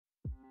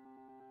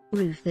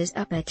Roofers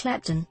Upper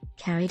Clapton,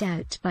 carried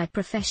out by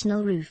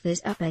professional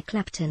roofers Upper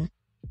Clapton.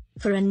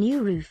 For a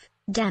new roof,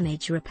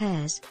 damage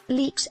repairs,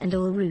 leaks and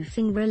all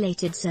roofing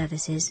related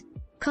services,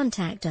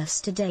 contact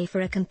us today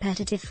for a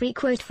competitive free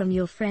quote from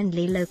your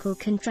friendly local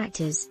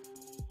contractors.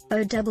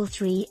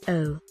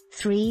 0330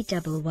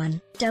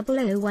 311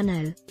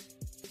 0010.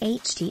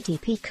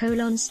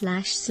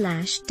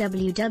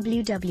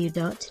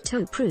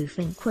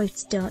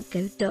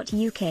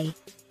 http://www.toproofingquotes.co.uk.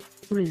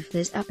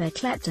 Roofers Upper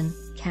Clapton,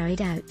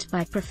 carried out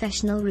by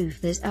professional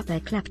roofers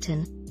Upper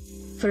Clapton.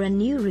 For a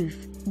new roof,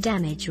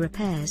 damage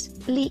repairs,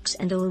 leaks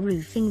and all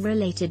roofing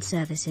related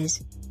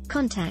services,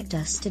 contact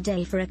us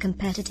today for a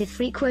competitive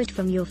free quote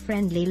from your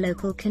friendly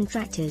local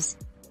contractors.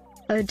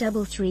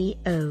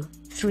 0330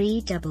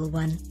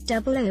 311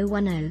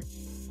 0010.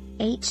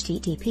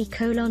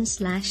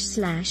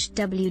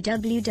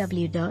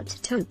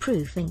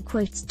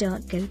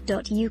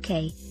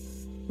 http://www.toproofingquotes.co.uk.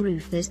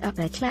 Roofers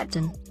Upper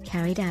Clapton,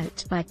 carried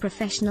out by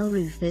professional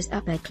roofers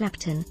Upper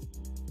Clapton.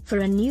 For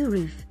a new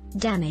roof,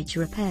 damage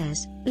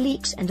repairs,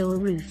 leaks and all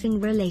roofing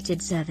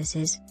related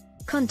services,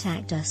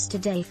 contact us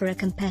today for a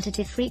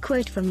competitive free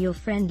quote from your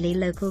friendly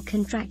local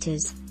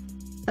contractors.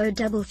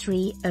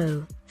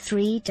 0330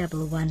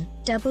 311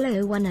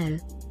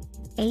 0010.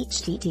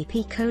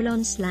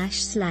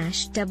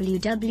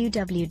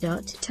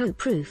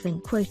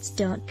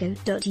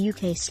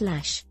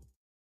 http://www.toproofingquotes.co.uk/